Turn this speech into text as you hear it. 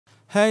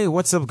Hey,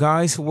 what's up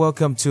guys?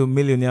 Welcome to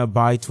Millionaire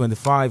by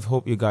 25.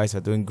 Hope you guys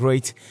are doing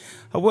great.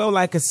 Well,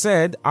 like I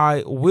said,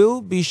 I will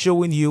be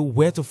showing you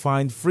where to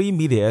find free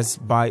medias.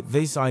 By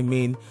this I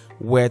mean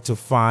where to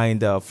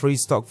find free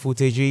stock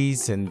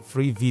footages and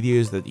free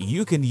videos that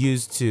you can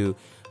use to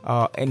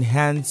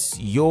enhance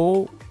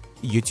your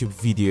YouTube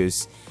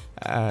videos.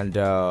 And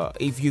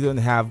if you don't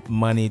have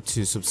money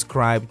to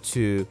subscribe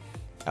to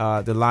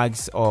the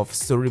likes of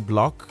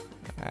Storyblock,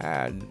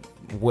 and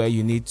where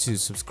you need to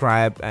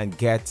subscribe and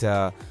get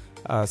stock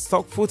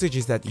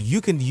footages that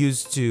you can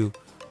use to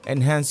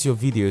enhance your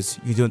videos,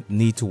 you don't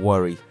need to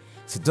worry.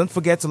 So don't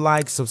forget to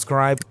like,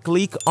 subscribe,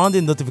 click on the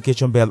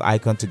notification bell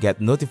icon to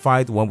get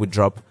notified when we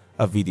drop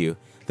a video.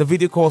 The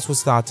video calls will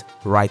start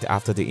right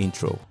after the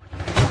intro.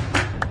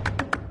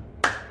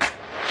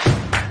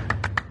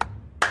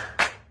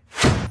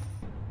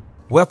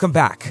 Welcome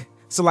back.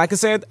 So like I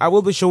said, I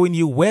will be showing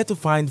you where to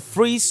find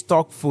free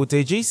stock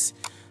footages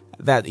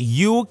that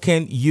you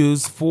can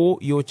use for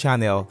your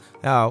channel.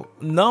 Now,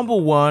 number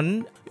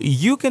one,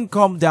 you can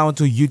come down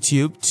to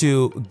YouTube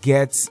to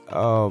get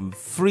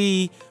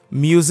free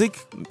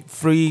music,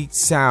 free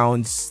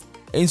sounds,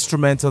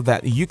 instrumental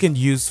that you can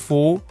use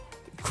for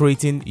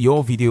creating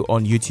your video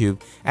on YouTube.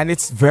 And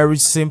it's very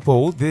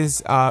simple.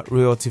 These are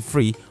royalty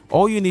free.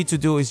 All you need to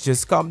do is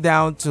just come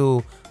down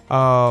to,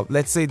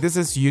 let's say this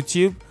is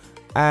YouTube,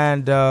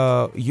 and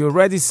you're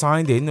already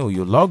signed in or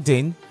you're logged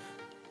in.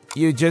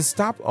 You just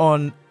tap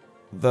on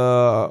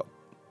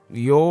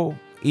your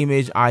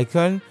image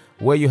icon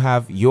where you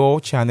have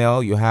your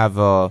channel, you have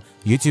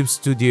YouTube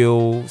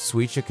Studio,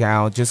 Switch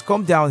account. Just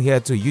come down here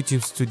to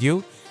YouTube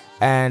Studio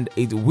and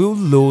it will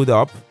load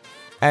up,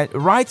 and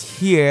right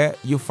here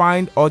you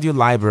find audio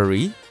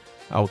library.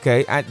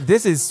 Okay, and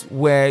this is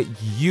where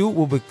you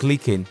will be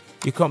clicking.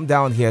 You come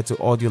down here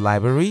to audio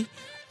library,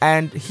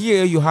 and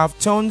here you have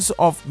tons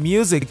of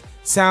music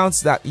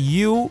sounds that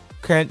you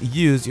can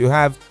use. You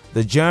have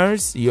the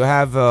genres, you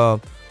have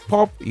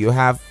pop, you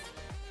have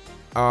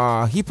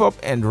hip-hop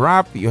and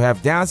rap, you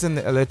have dance and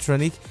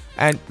electronic,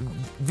 and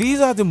these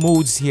are the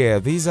modes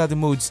here. These are the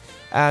modes.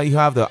 You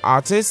have the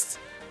artist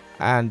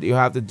and you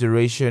have the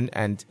duration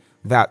and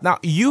that. Now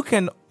you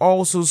can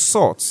also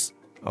sort.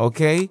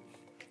 Okay,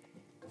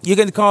 you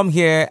can come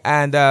here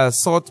and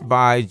sort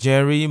by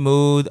genre,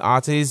 mood,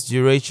 artist,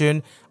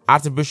 duration,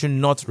 attribution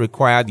not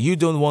required. You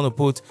don't want to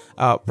put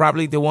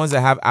probably the ones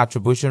that have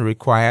attribution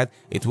required.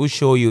 It will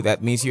show you.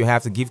 That means you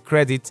have to give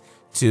credit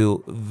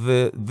to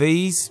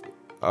these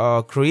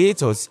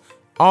creators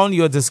on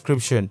your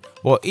description.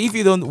 But if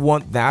you don't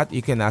want that,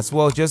 you can as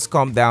well just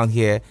come down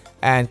here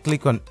and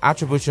click on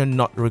attribution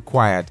not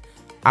required.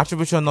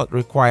 Attribution not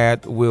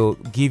required will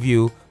give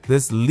you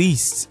this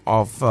list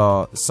of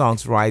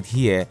songs right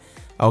here.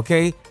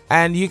 Okay,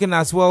 and you can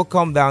as well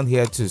come down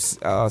here to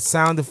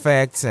sound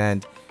effects,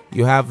 and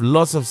you have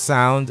lots of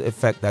sound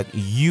effect that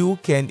you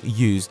can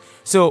use.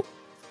 So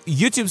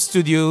YouTube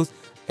Studio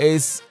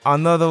is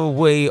another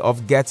way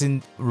of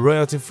getting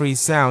royalty-free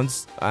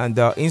sounds and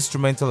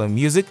instrumental and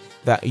music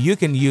that you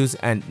can use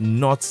and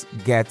not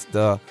get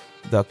the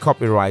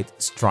copyright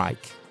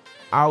strike.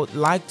 I would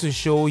like to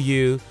show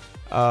you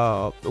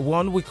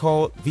one we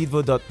call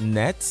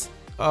VIVO.net.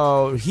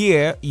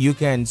 Here you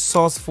can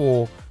source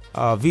for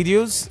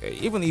videos.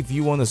 Even if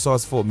you want to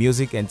source for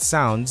music and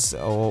sounds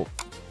or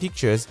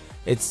pictures,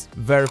 it's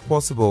very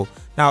possible.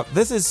 Now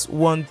this is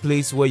one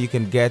place where you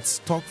can get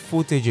stock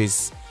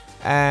footages.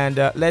 And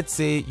let's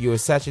say you're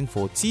searching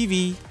for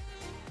TV,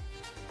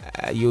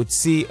 you'd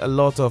see a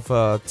lot of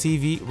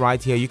TV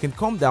right here. You can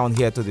come down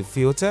here to the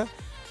filter,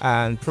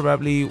 and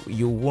probably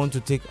you want to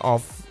take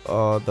off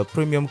the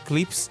premium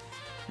clips,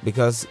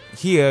 because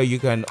here you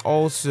can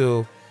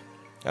also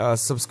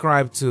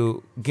subscribe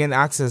to gain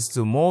access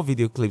to more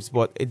video clips.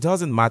 But it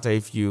doesn't matter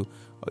if you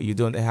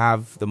don't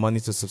have the money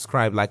to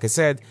subscribe. Like I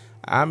said,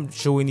 I'm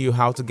showing you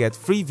how to get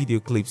free video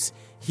clips.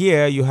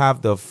 Here you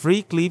have the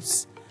free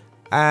clips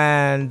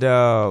and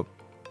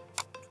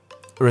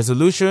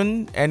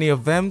resolution, any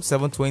of them,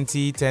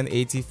 720,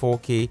 1080,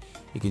 4K.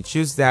 You can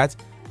choose that.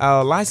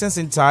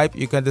 Licensing type,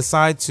 you can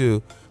decide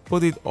to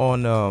put it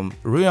on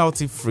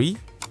royalty free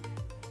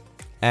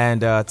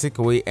and take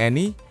away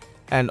any,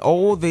 and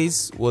all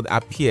this would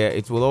appear.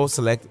 It will all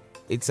select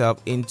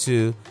itself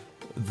into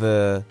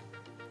the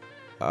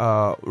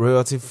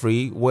royalty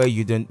free, where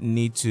you don't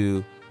need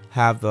to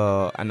have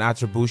an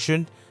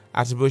attribution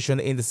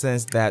in the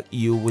sense that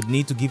you would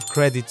need to give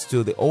credit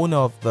to the owner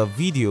of the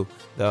video,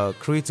 the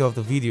creator of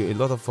the video. A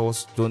lot of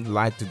us don't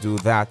like to do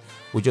that.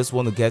 We just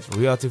want to get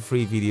royalty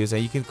free videos,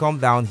 and you can come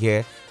down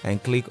here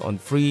and click on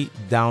free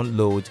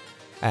download,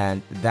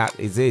 and that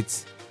is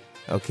it.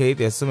 Okay,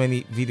 there's so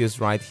many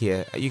videos right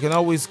here. You can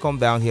always come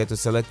down here to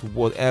select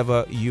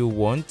whatever you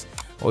want,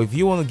 or if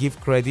you want to give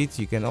credit,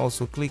 you can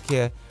also click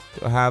here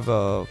to have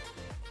a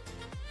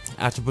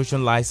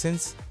attribution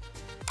license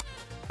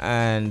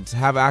and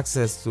have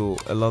access to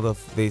a lot of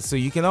this. So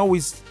you can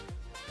always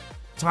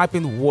type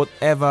in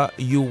whatever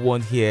you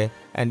want here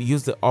and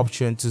use the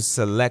option to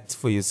select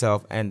for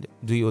yourself and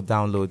do your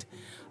download.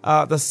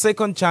 The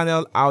second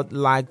channel I would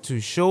like to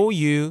show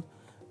you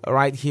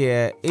right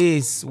here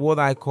is what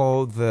I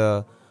call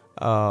the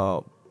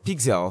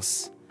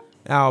PEXELS.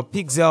 Now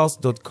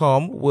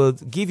PEXELS.com will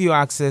give you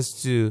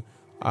access to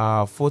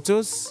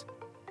photos,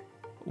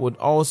 would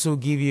also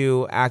give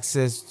you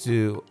access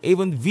to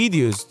even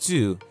videos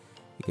too.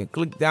 You can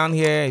click down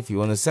here if you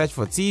want to search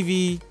for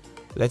TV.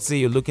 Let's say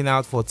you're looking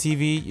out for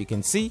TV, you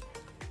can see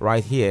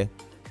right here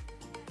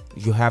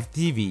you have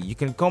TV. You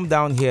can come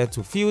down here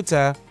to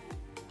filter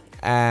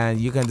and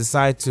you can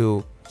decide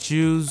to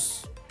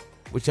choose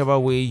whichever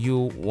way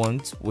you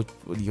want with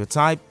your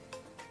type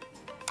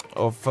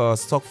of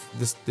stock,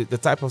 the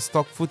type of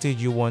stock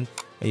footage you want,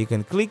 and you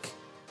can click,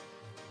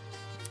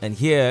 and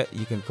here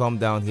you can come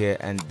down here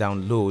and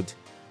download.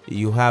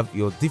 You have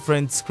your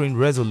different screen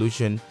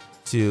resolution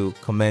to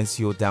commence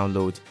your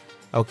download.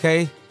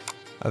 Okay,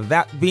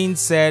 that being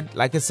said,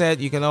 like I said,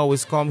 you can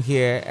always come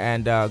here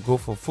and go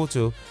for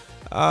photo.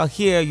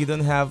 Here you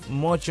don't have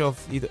much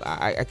of it.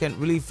 I can't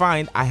really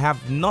find. I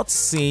have not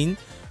seen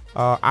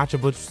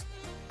attribution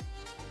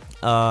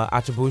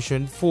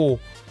for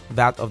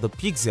that of the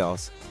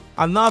PIXABAY.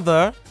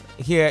 Another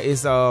here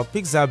is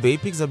PIXABAY.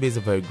 PIXABAY is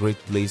a very great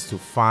place to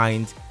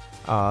find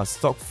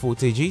stock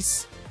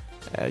footages.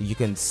 You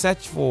can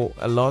search for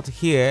a lot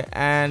here,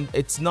 and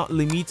it's not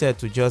limited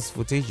to just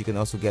footage. You can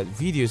also get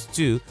videos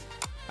too.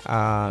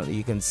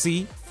 You can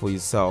see for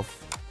yourself.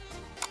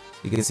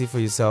 You can see for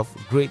yourself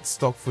great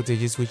stock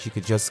footages which you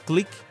could just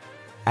click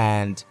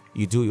and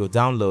you do your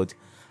download.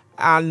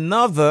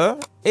 Another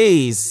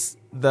is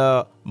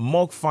the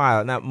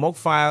MOIGUEFILE. Now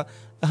MOIGUEFILE,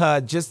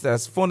 just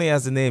as funny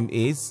as the name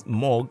is,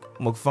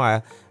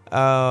 MOIGUEFILE,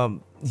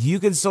 you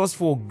can source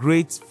for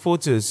great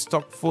photos,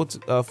 stock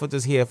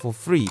photos here for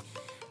free.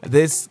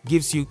 This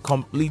gives you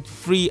complete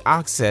free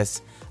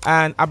access,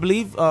 and I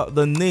believe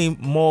the name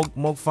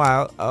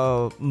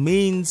MOIGUEFILE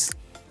means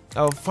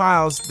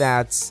files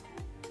that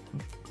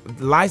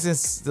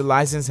the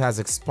license has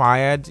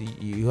expired.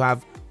 You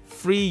have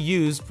free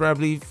use,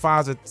 probably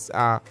files that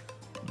are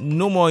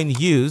no more in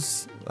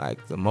use,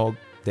 like the morgue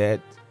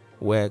dead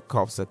where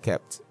corpses are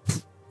kept.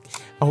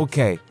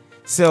 Okay,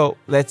 so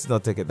let's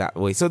not take it that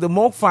way. So the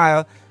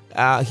MOIGUEFILE,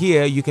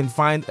 here you can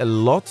find a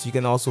lot. You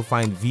can also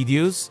find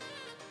videos.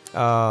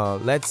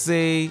 Let's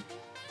say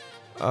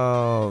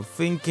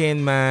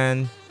Thinking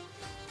Man.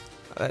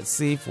 Let's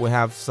see if we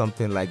have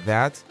something like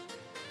that.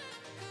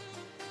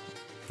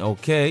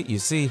 Okay, you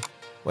see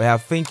we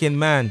have Thinking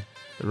Man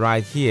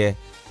right here.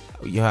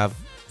 You have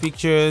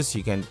pictures.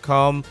 You can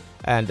come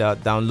and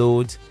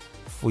download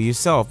for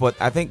yourself, but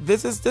I think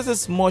this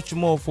is much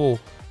more for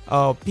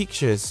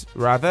pictures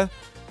rather.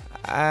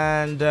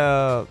 And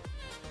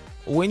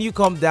when you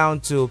come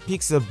down to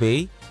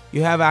PIXABAY,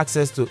 you have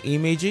access to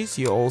images.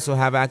 You also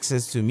have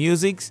access to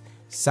music,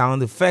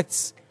 sound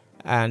effects,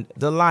 and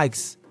the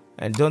likes.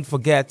 And don't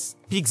forget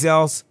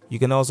PEXELS. You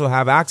can also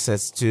have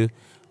access to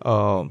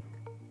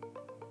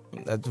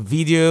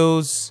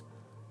videos.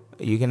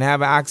 You can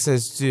have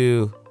access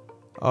to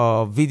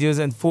videos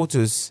and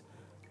photos.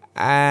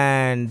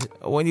 And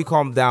when you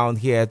come down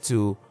here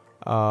to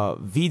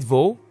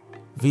VIVO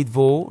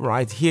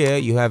right here,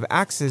 you have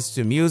access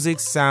to music,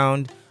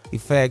 sound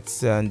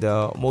effects, and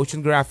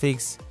motion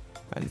graphics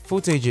and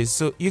footages.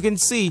 So you can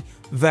see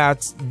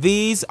that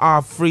these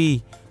are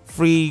free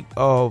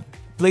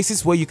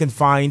places where you can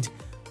find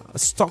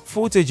stock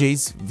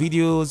footages,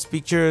 videos,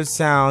 pictures,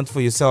 sound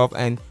for yourself,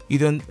 and you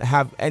don't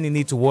have any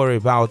need to worry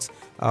about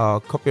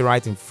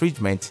copyright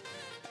infringement.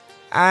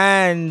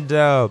 And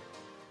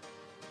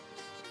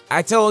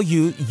I tell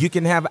you, you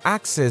can have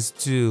access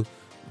to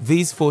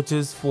these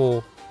photos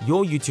for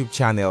your YouTube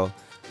channel.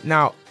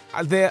 Now,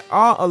 there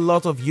are a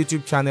lot of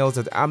YouTube channels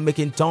that are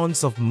making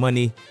tons of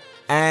money,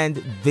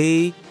 and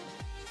they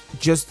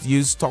just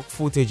use stock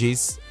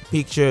footages,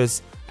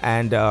 pictures,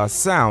 and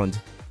sound.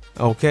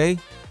 Okay,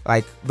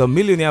 like the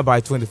Millionaire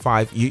by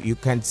 25, you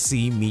can't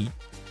see me,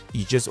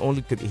 you just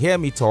only could hear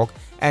me talk,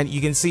 and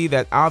you can see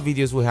that our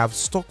videos will have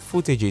stock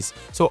footages.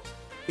 So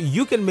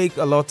you can make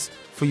a lot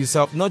for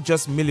yourself, not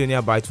just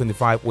Millionaire by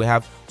 25. We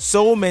have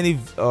so many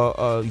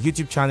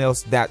YouTube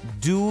channels that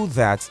do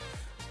that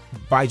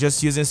by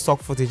just using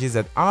stock footages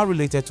that are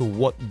related to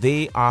what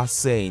they are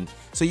saying.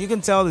 So you can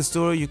tell the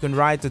story, you can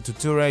write a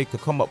tutorial, you can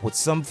come up with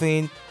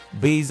something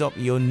based on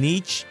your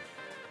niche,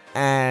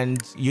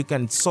 and you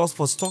can source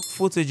for stock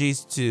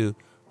footages to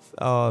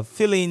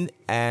fill in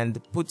and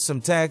put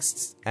some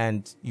text,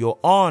 and you're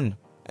on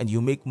and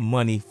you make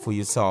money for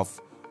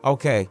yourself.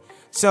 Okay,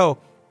 so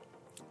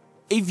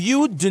if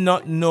you do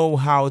not know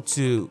how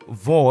to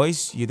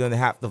voice, you don't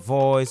have the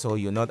voice, or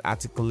you're not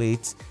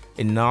articulate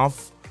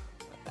enough,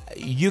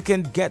 you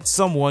can get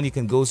someone. You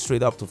can go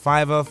straight up to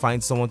Fiverr,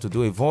 find someone to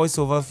do a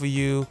voiceover for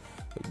you.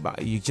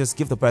 You just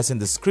give the person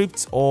the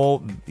script,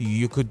 or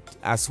you could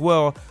as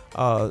well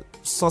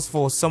source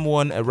for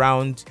someone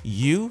around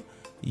you,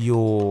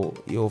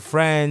 your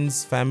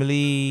friends,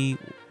 family,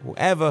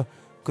 whoever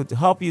could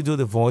help you do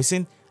the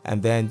voicing,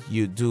 and then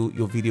you do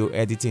your video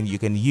editing. You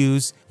can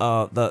use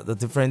the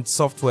different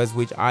softwares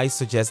which I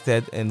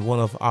suggested in one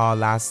of our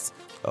last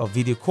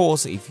video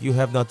course. If you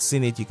have not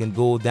seen it, you can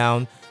go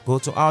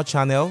to our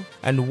channel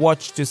and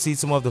watch to see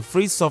some of the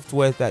free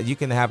software that you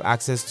can have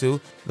access to.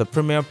 The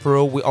Premiere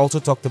Pro, we also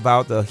talked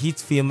about the Heat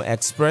Film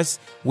Express,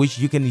 which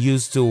you can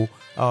use to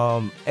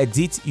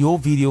edit your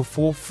video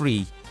for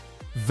free.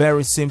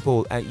 Very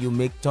simple, and you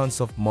make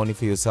tons of money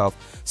for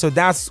yourself. So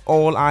that's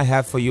all I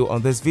have for you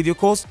on this video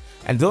course.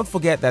 And don't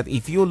forget that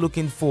if you're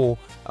looking for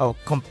a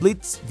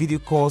complete video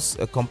course,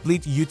 a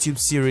complete YouTube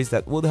series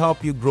that will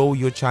help you grow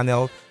your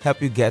channel,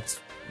 help you get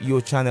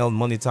your channel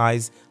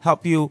monetized,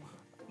 help you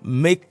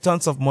make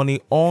tons of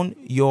money on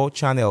your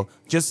channel,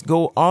 just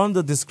go on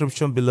the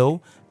description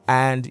below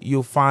and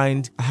you'll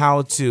find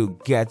how to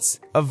get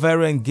a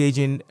very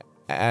engaging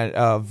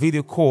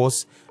video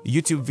course,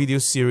 YouTube video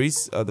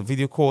series, the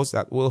video course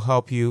that will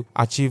help you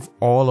achieve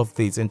all of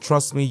this. And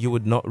trust me, you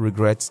would not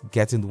regret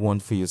getting one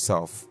for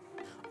yourself.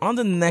 On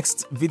the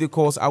next video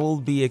course, I will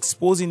be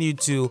exposing you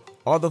to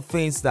other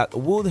things that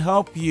will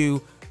help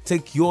you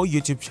take your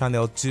YouTube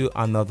channel to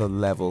another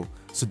level.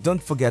 So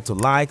don't forget to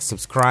like,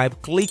 subscribe,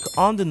 click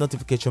on the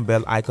notification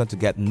bell icon to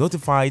get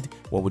notified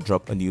when we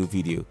drop a new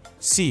video.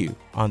 See you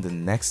on the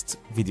next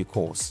video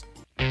course.